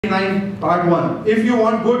Part 1. If you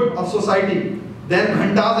want good of society, then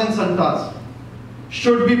ghantas and santas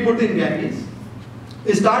should be put in Ganges.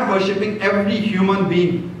 Start worshipping every human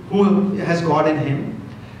being who has God in him.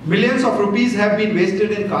 Millions of rupees have been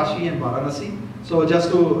wasted in Kashi and Varanasi. So just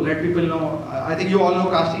to let people know, I think you all know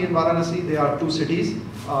Kashi and Varanasi. They are two cities,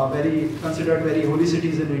 considered very holy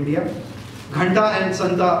cities in India. Ghanta and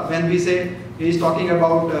Santa, when we say, he is talking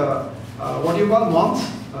about what you call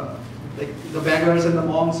monks, like the beggars and the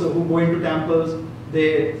monks who go into temples,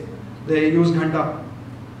 they use ghanta.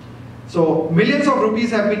 So millions of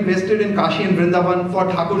rupees have been wasted in Kashi and Vrindavan for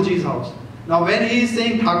Thakurji's house. Now when he is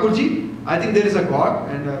saying Thakurji, I think there is a god,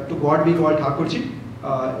 and to god we call Thakurji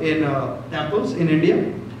in temples in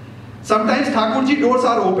India. Sometimes Thakurji doors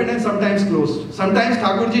are open and sometimes closed. Sometimes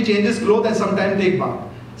Thakurji changes clothes and sometimes take bath.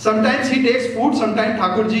 Sometimes he takes food, sometimes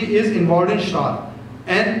Thakurji is involved in shrar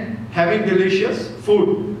and having delicious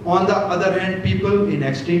food. On the other hand, people in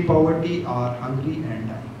extreme poverty are hungry and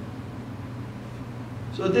dying.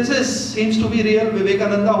 So this seems to be real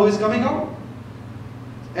Vivekananda who is coming out.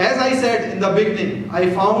 As I said in the beginning, I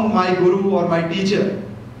found my guru or my teacher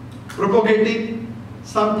propagating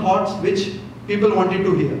some thoughts which people wanted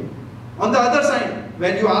to hear. On the other side,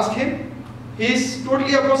 when you ask him, he is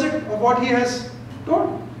totally opposite of what he has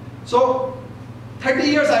told. So 30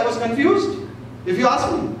 years I was confused. If you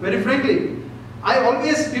ask me very frankly,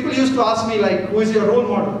 people used to ask me like, who is your role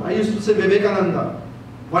model? I used to say Vivekananda.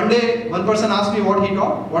 One day, one person asked me what he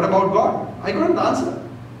taught, what about God? I couldn't answer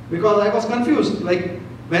because I was confused. Like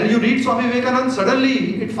when you read Swamy Vivekananda,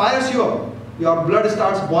 suddenly it fires you up. Your blood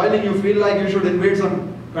starts boiling, you feel like you should invade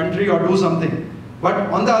some country or do something. But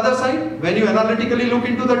on the other side, when you analytically look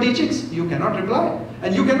into the teachings, you cannot reply.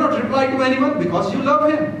 And you cannot reply to anyone because you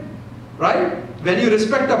love him. Right? When you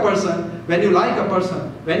respect a person, when you like a person,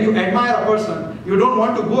 when you admire a person, you don't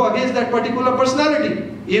want to go against that particular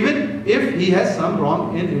personality, even if he has some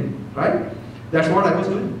wrong in him, right? That's what I was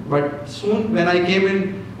doing. But soon when I came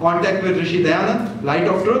in contact with Rishi Dayananda, Light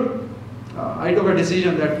of Truth, I took a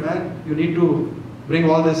decision that, man, you need to bring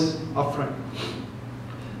all this up front.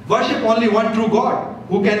 Worship only one true God,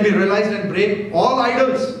 who can be realized and break all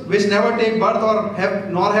idols which never take birth or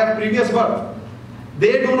nor have previous birth.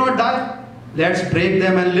 They do not die. Let's break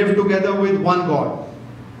them and live together with one God.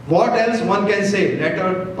 What else one can say?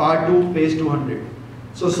 Letter part 2, page 200.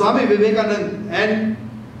 So Swamy Vivekananda, and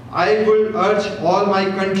I will urge all my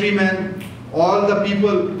countrymen, all the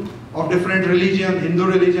people of different religion, Hindu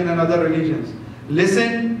religion and other religions,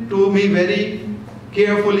 listen to me very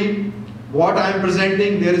carefully. What I am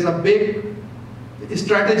presenting, there is a big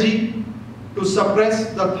strategy to suppress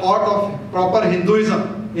the thought of proper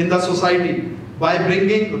Hinduism in the society by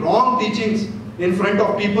bringing wrong teachings in front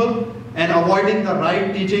of people and avoiding the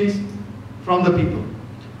right teachings from the people.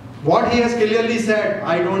 What he has clearly said,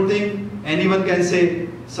 I don't think anyone can say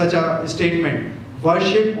such a statement.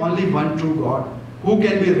 Worship only one true God, who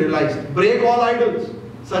can be realized. Break all idols.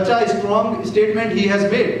 Such a strong statement he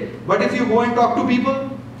has made. But if you go and talk to people,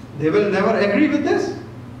 they will never agree with this.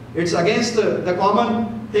 It's against the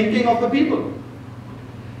common thinking of the people.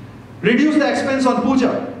 Reduce the expense on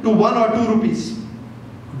puja to 1 or 2 rupees.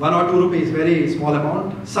 1 or 2 rupees, very small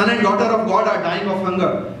amount. Son and daughter of God are dying of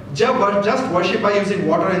hunger. Just worship by using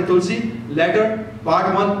water and tulsi. Letter,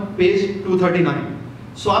 part 1, page 239.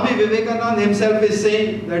 Swamy Vivekananda himself is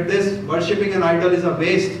saying that this worshipping an idol is a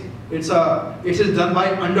waste. It is done by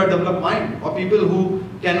underdeveloped mind or people who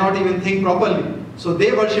cannot even think properly. So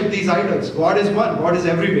they worship these idols. God is one. God is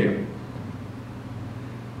everywhere.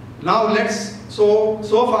 Now so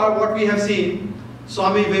far what we have seen,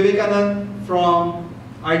 Swamy Vivekananda from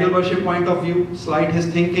idol worship point of view, slide his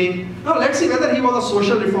thinking. Now let's see whether he was a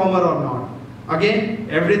social reformer or not. Again,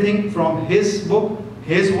 everything from his book,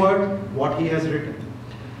 his word, what he has written.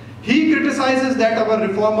 He criticizes that our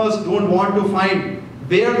reformers don't want to find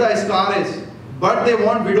where the scar is, but they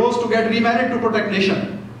want widows to get remarried to protect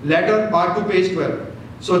nation. Letter, part 2, page 12.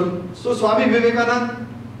 So Swamy Vivekananda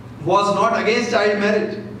was not against child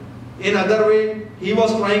marriage. In other way, he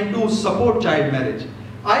was trying to support child marriage.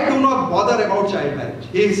 I do not bother about child marriage.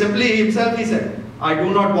 He said, I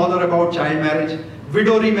do not bother about child marriage,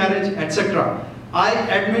 widow remarriage, etc. I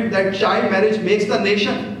admit that child marriage makes the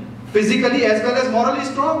nation physically as well as morally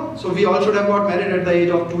strong. So we all should have got married at the age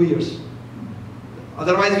of 2 years.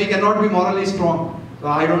 Otherwise we cannot be morally strong. So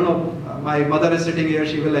I don't know, my mother is sitting here,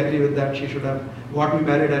 she will agree with that. She should have got me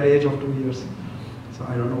married at the age of 2 years. So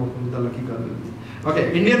I don't know who the lucky girl will be.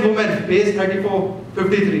 Okay, Indian Woman, page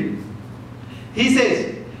 3453. He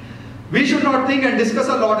says, we should not think and discuss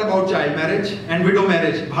a lot about child marriage and widow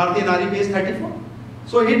marriage. Bharati Nari, page 34.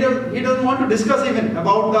 So he doesn't want to discuss even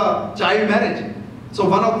about the child marriage. So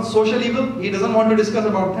one of social evil, he doesn't want to discuss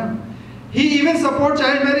about them. He even supports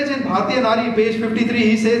child marriage in Bharatiya Nari, page 53.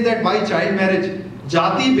 He says that by child marriage,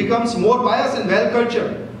 Jati becomes more pious and well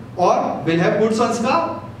cultured, or will have good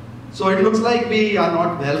sanskar. So it looks like we are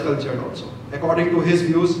not well cultured also. According to his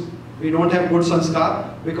views, we don't have good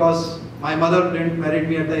sanskar because my mother didn't marry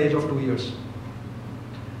me at the age of 2 years.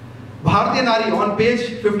 Bharatiya Nari on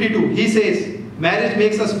page 52, he says, marriage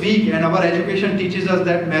makes us weak and our education teaches us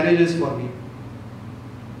that marriage is for weak.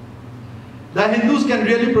 The Hindus can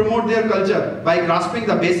really promote their culture by grasping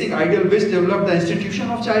the basic ideal which developed the institution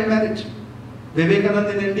of child marriage.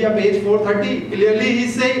 Vivekananda in India, page 430, clearly he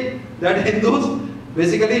is saying that Hindus,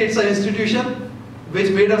 basically it's an institution which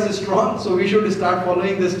made us strong, so we should start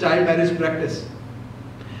following this child marriage practice.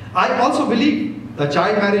 I also believe the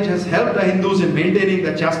child marriage has helped the Hindus in maintaining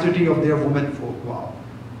the chastity of their women folk. Wow.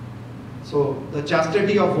 So the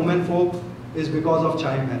chastity of women folk is because of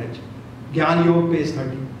child marriage. Gyan Yog, page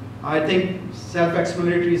 30. I think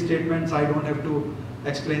self-explanatory statements, I don't have to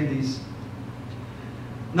explain these.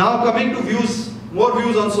 Now coming to views, more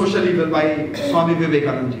views on social evil by Swamy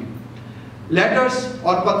Vivekananda. Letters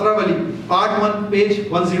or Patravali, part 1, page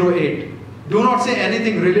 108. Do not say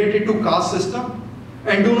anything related to caste system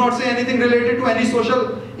and do not say anything related to any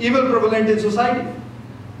social evil prevalent in society.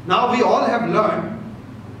 Now we all have learned,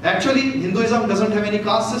 actually Hinduism doesn't have any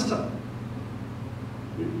caste system.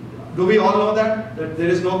 Do we all know that there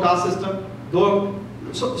is no caste system?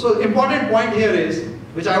 So important point here is,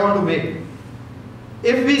 which I want to make.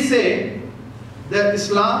 If we say that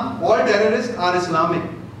Islam, all terrorists are Islamic,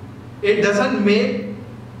 it doesn't make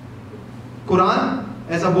Quran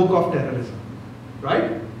as a book of terrorism,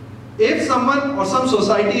 right? If someone or some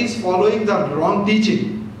society is following the wrong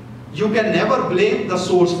teaching, you can never blame the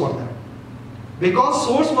source for that. Because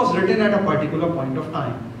source was written at a particular point of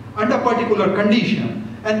time, under particular condition,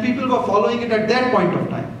 and people were following it at that point of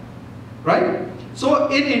time, right? So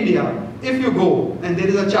in India, if you go and there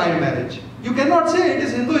is a child marriage, you cannot say it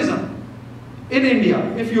is Hinduism. In India,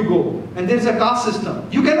 if you go and there is a caste system,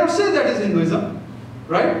 you cannot say that is Hinduism,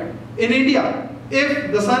 right? In India,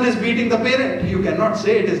 if the son is beating the parent, you cannot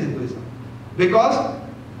say it is Hinduism. Because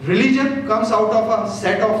religion comes out of a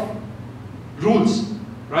set of rules,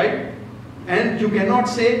 right? And you cannot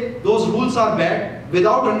say those rules are bad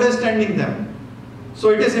without understanding them. So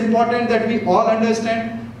it is important that we all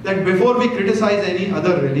understand that before we criticize any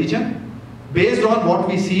other religion, based on what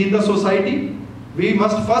we see in the society, we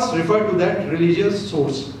must first refer to that religious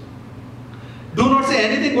source. Do not say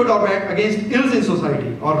anything good or bad against ills in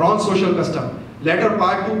society or wrong social custom. Letter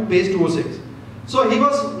part 2, page 206. So he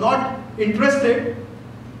was not interested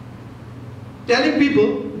telling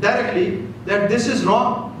people directly that this is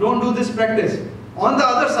wrong, don't do this practice. On the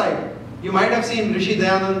other side, you might have seen Rishi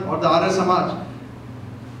Dayananda or the Arya Samaj.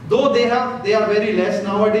 Though they are very less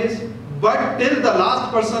nowadays, but till the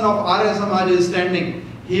last person of Arya Samaj is standing,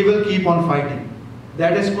 he will keep on fighting.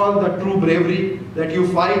 That is called the true bravery, that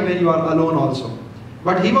you fight when you are alone also.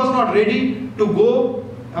 But he was not ready to go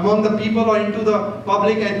among the people or into the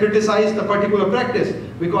public and criticize the particular practice,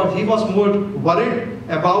 because he was more worried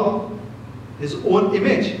about his own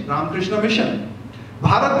image, Ramakrishna mission.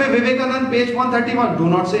 Bharat mein Vivekananda, page 131, do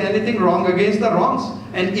not say anything wrong against the wrongs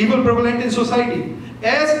and evil prevalent in society.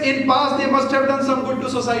 As in past they must have done some good to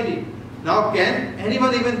society. Now can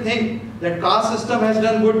anyone even think that caste system has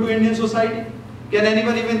done good to Indian society? Can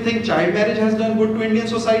anyone even think child marriage has done good to Indian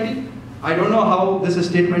society? I don't know how this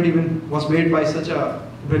statement even was made by such a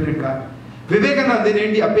brilliant guy. Vivekananda in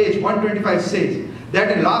India, page 125 says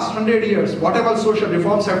that in last 100 years, whatever social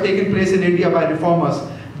reforms have taken place in India by reformers,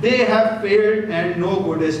 they have failed and no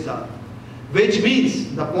good is done. Which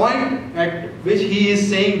means the point at which he is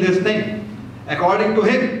saying this thing, according to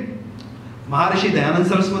him, Maharishi Dayananda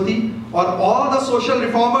Saraswati or all the social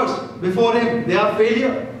reformers before him, they are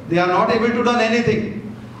failure. They are not able to do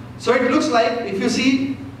anything. So it looks like, if you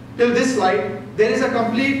see till this slide, there is a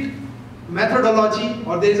complete methodology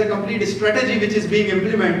or there is a complete strategy which is being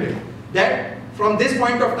implemented. That from this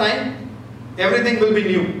point of time, everything will be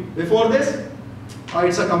new. Before this,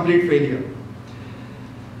 it's a complete failure.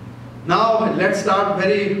 Now let's start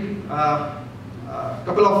very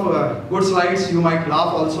couple of good slides. You might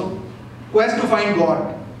laugh also. Quest to find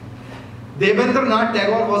God. Devendranath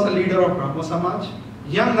Tagore was a leader of Brahmo Samaj.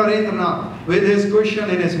 Young Narendranath, with his question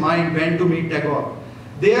in his mind, went to meet Tagore.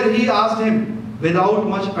 There he asked him, without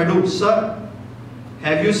much ado, "Sir,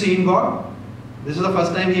 have you seen God?" This is the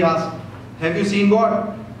first time he asked, "Have you seen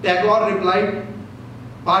God?" Tagore replied,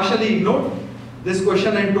 partially ignored this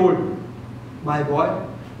question and told, "My boy,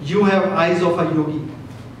 you have eyes of a yogi.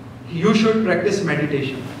 You should practice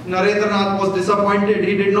meditation." Narendranath was disappointed.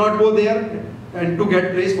 He did not go there and to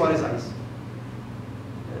get praise for his eyes.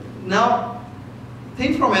 Now,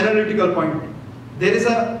 think from analytical point.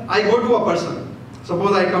 I go to a person.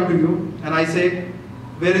 Suppose I come to you and I say,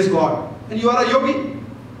 where is God? And you are a yogi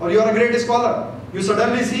or you are a great scholar. You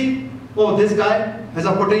suddenly see, oh, this guy has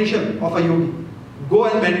a potential of a yogi. Go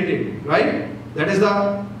and meditate, right? That's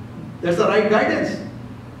the right guidance.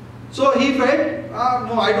 So he felt,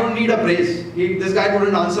 no, I don't need a praise. This guy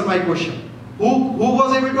couldn't answer my question. Who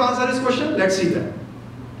was able to answer his question? Let's see that.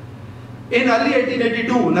 In early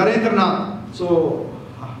 1882, Narendra Nath. So,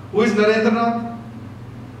 who is Narendra Nath?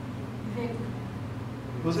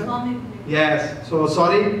 Who's that? Swamy. Yes. So,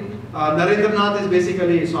 sorry. Narendra Nath is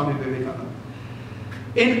basically Swamy Vivekananda.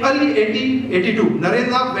 In early 1882, Narendra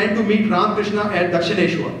Nath went to meet Ramakrishna at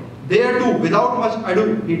Dakshineshwar. There too, without much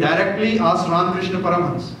ado, he directly asked Ramakrishna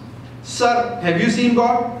Paramhans, Sir, have you seen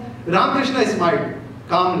God? Ramakrishna smiled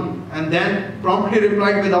calmly and then promptly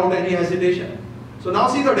replied without any hesitation. So now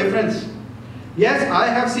see the difference. Yes, I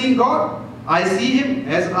have seen God. I see Him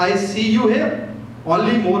as I see you here,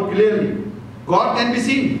 only more clearly. God can be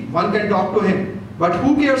seen. One can talk to Him. But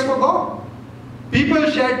who cares for God? People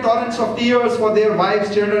shed torrents of tears for their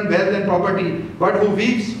wives, children, wealth and property, but who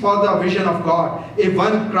weeps for the vision of God? If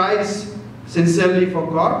one cries sincerely for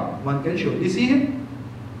God, one can surely see Him.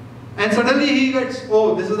 And suddenly he gets,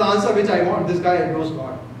 oh, this is the answer which I want. This guy knows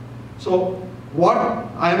God. So what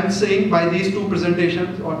I am saying by these two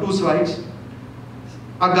presentations or two slides,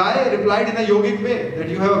 a guy replied in a yogic way that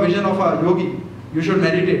you have a vision of a yogi. You should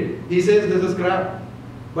meditate. He says this is crap.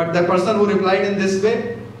 But the person who replied in this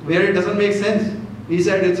way, where it doesn't make sense, he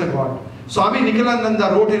said it's a God. Swamy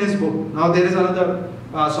Nikhilananda wrote in his book. Now there is another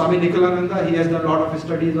Swamy Nikhilananda. He has done a lot of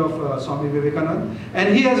studies of Swamy Vivekananda.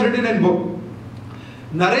 And he has written in book,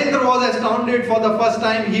 Narendra was astounded for the first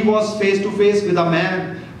time he was face to face with a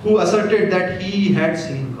man who asserted that he had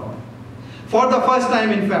seen God. For the first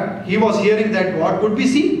time, in fact, he was hearing that God could be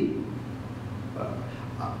seen.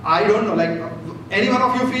 I don't know, like, any one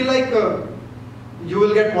of you feel like you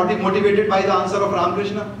will get motivated by the answer of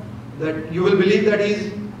Ramakrishna? That you will believe that he is...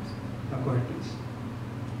 go ahead, please.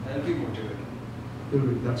 I'll be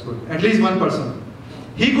motivated. That's good. At least one person.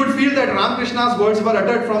 He could feel that Ramakrishna's words were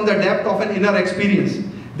uttered from the depth of an inner experience.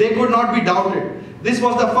 They could not be doubted. This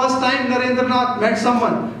was the first time Narendra Nath met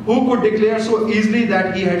someone who could declare so easily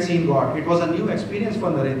that he had seen God. It was a new experience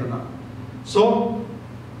for Narendra Nath. So,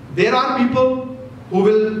 there are people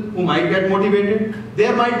who might get motivated.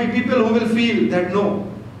 There might be people who will feel that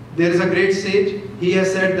no, there is a great sage. He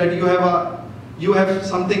has said that you have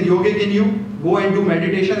something yogic in you. Go and do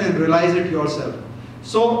meditation and realize it yourself.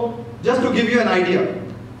 So, just to give you an idea,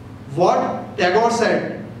 what Tagore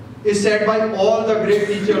said is said by all the great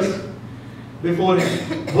teachers before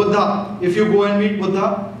him. Buddha, if you go and meet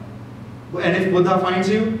Buddha, and if Buddha finds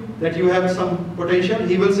you that you have some potential,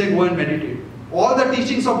 he will say go and meditate. All the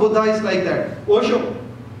teachings of Buddha is like that. Osho,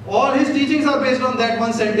 all his teachings are based on that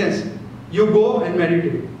one sentence. You go and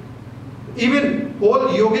meditate. Even whole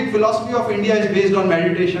yogic philosophy of India is based on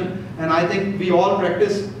meditation, and I think we all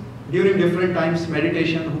practice during different times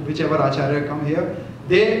meditation, whichever acharya come here.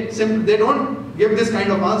 They don't give this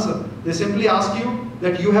kind of answer. They simply ask you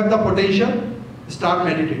that you have the potential, start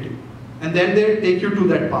meditating. And then they take you to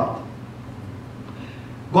that path.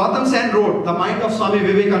 Gautam Sen wrote, The Mind of Swamy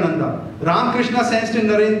Vivekananda. Ramakrishna sensed in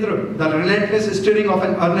Narendra the relentless stirring of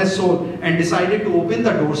an earnest soul and decided to open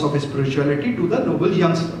the doors of his spirituality to the noble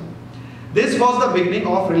youngster. This was the beginning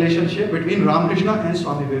of relationship between Ramakrishna and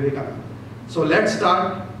Swamy Vivekananda. So let's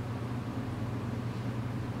start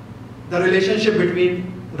the relationship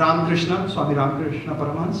between Swamy Ramakrishna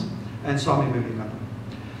Paramhans and Swamy Vivekananda.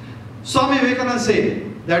 Swamy Vivekananda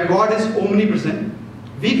said that God is omnipresent.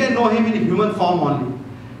 We can know Him in human form only.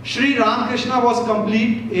 Sri Ramakrishna was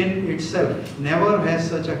complete in itself. Never has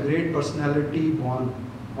such a great personality born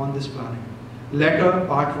on this planet. Letter,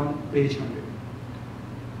 part 1, page 100.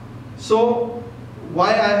 So, why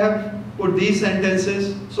I have put these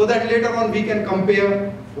sentences? So that later on we can compare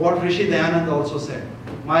what Rishi Dayananda also said.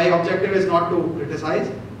 My objective is not to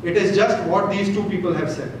criticize. It is just what these two people have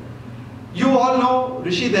said. You all know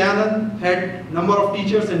Rishi Dayananda had number of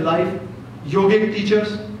teachers in life, yogic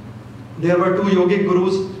teachers. There were 2 yogic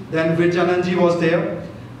gurus, then Vijjananji was there.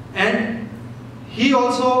 And he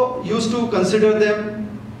also used to consider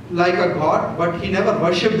them like a god, but he never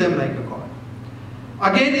worshipped them like a god.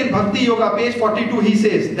 Again in Bhakti Yoga, page 42, he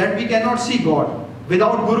says that we cannot see God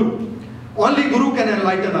without Guru. Only Guru can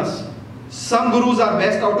enlighten us. Some Gurus are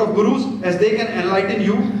best out of Gurus as they can enlighten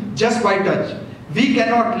you just by touch. We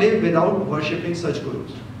cannot live without worshipping such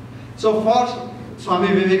Gurus. So for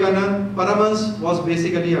Swamy Vivekananda, Paramhans was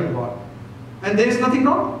basically a god. And there is nothing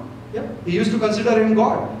wrong. Yeah? He used to consider him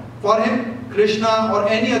God. For him, Krishna or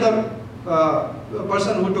any other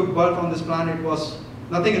person who took birth on this planet was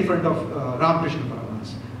nothing in front of Ramakrishna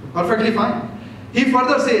Paramahansa. Perfectly fine. He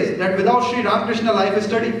further says that without Sri Ramakrishna life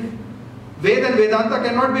study, Ved and Vedanta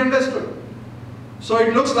cannot be understood. So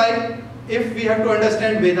it looks like if we have to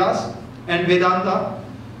understand Vedas and Vedanta,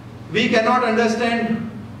 we cannot understand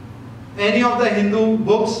any of the Hindu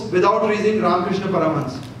books without reading Ramakrishna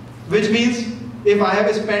Paramahansa. Which means if I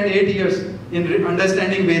have spent 8 years in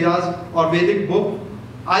understanding Vedas or Vedic book,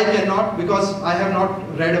 I cannot, because I have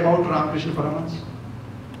not read about Ramakrishna Paramahansa.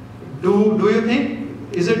 Do you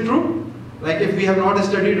think, is it true? Like if we have not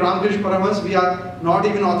studied Ramakrishna Paramahansa, we are not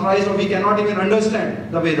even authorized or we cannot even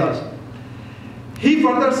understand the Vedas. He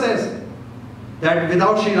further says that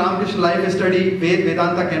without Sri Ramakrishna life study,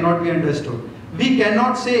 Vedanta cannot be understood. We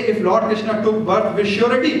cannot say if Lord Krishna took birth with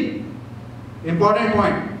surety. Important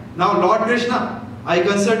point. Now Lord Krishna, I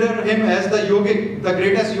consider him as the yogic, the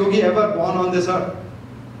greatest yogi ever born on this earth.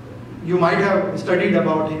 You might have studied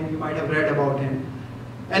about him, you might have read about him.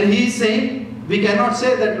 And he is saying, we cannot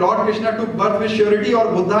say that Lord Krishna took birth with surety or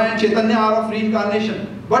Buddha and Chaitanya are of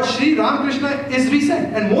reincarnation. But Sri Ramakrishna is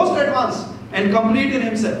recent and most advanced and complete in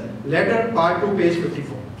himself. Letter part 2, page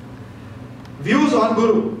 54. Views on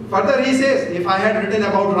Guru. Further he says, if I had written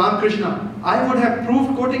about Ramakrishna, I would have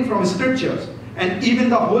proved quoting from scriptures and even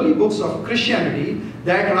the holy books of Christianity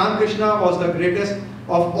that Ramakrishna was the greatest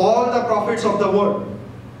of all the prophets of the world.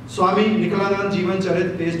 Swamy Vivekananda Jivan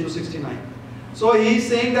Charit, page 269. So he is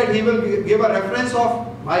saying that he will give a reference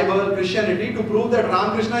of Bible, Christianity to prove that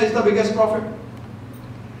Ramakrishna is the biggest prophet.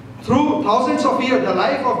 Through thousands of years, the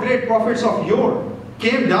life of great prophets of yore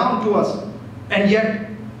came down to us, and yet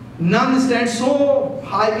none stands so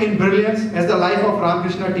high in brilliance as the life of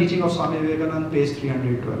Ramakrishna, teaching of Swamy Vivekananda, page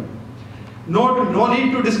 312. No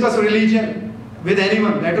need to discuss religion with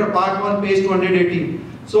anyone. Letter part 1, page 218.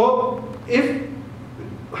 So, if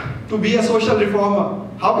to be a social reformer,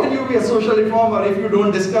 how can you be a social reformer if you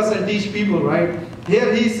don't discuss and teach people, right?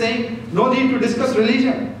 Here he is saying, no need to discuss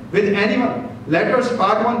religion with anyone. Letters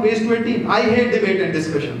part 1, page 218. I hate debate and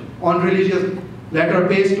discussion on religious. Letter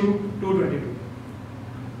page 222.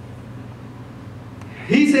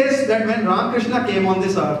 He says that when Ramakrishna came on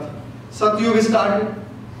this earth, Satyuga started.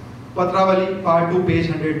 Patravali, part 2, page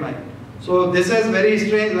 109. So this is very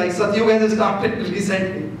strange, like Satyuga has started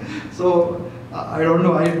recently. So I don't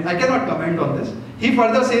know, I cannot comment on this. He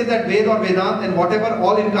further says that Ved or Vedant and whatever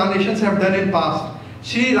all incarnations have done in past,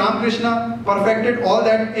 Sri Ramakrishna perfected all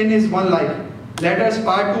that in his one life. Letters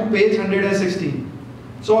part 2, page 116.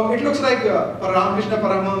 So it looks like Ramakrishna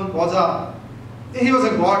Paramahansa he was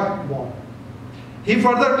a god born. He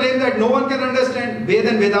further claimed that no one can understand Ved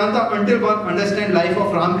and Vedanta until one understands life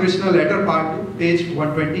of Ramakrishna, letter part 2, page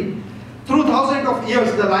 120. Through thousands of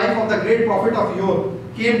years, the life of the great prophet of yore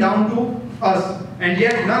came down to us, and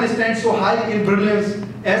yet none stands so high in brilliance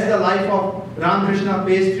as the life of Ramakrishna,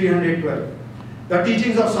 page 312. The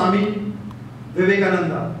teachings of Swamy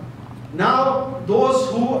Vivekananda. Now,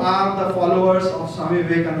 those who are the followers of Swamy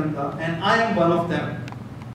Vivekananda, and I am one of them,